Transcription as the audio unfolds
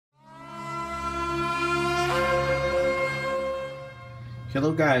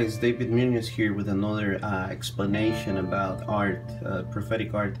Hello guys, David Munoz here with another explanation about art,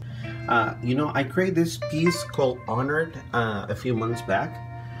 prophetic art. I created this piece called Honored a few months back.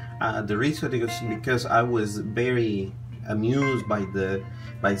 The reason is because I was very amused by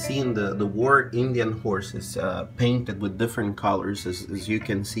seeing the war Indian horses painted with different colors as you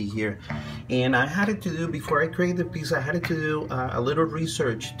can see here. And I had to do, before I created the piece, I had to do a little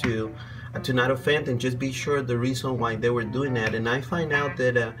research to not offend and just be sure the reason why they were doing that. And I find out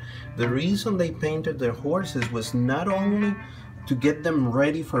that the reason they painted their horses was not only to get them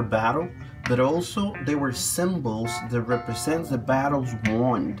ready for battle, but also they were symbols that represents the battles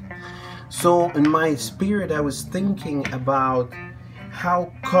won. So in my spirit, I was thinking about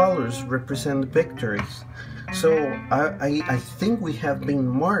how colors represent victories. So I think we have been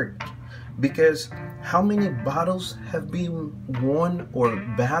marked because how many battles have been won or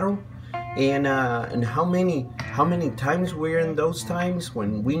battle, and how many times we're in those times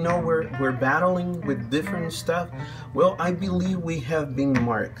when we know we're battling with different stuff. Well, I believe we have been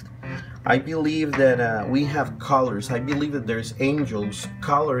marked. I believe that we have colors. I believe that there's angels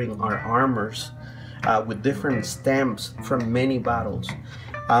coloring our armors with different stamps from many battles.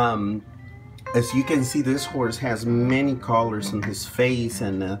 As you can see, this horse has many colors on his face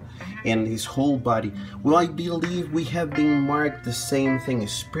and his whole body. Well, I believe we have been marked the same thing.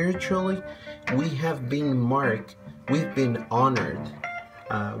 Spiritually, we have been marked. We've been honored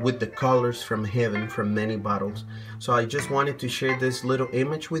with the colors from heaven from many battles. So I just wanted to share this little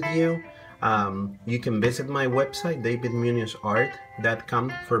image with you. You can visit my website,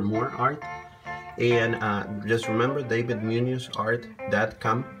 davidmunozart.com, for more art. And just remember,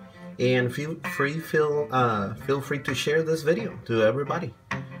 davidmunozart.com. And feel free to share this video to everybody.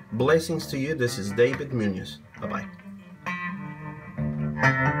 Blessings to you. This is David Munoz. Bye-bye.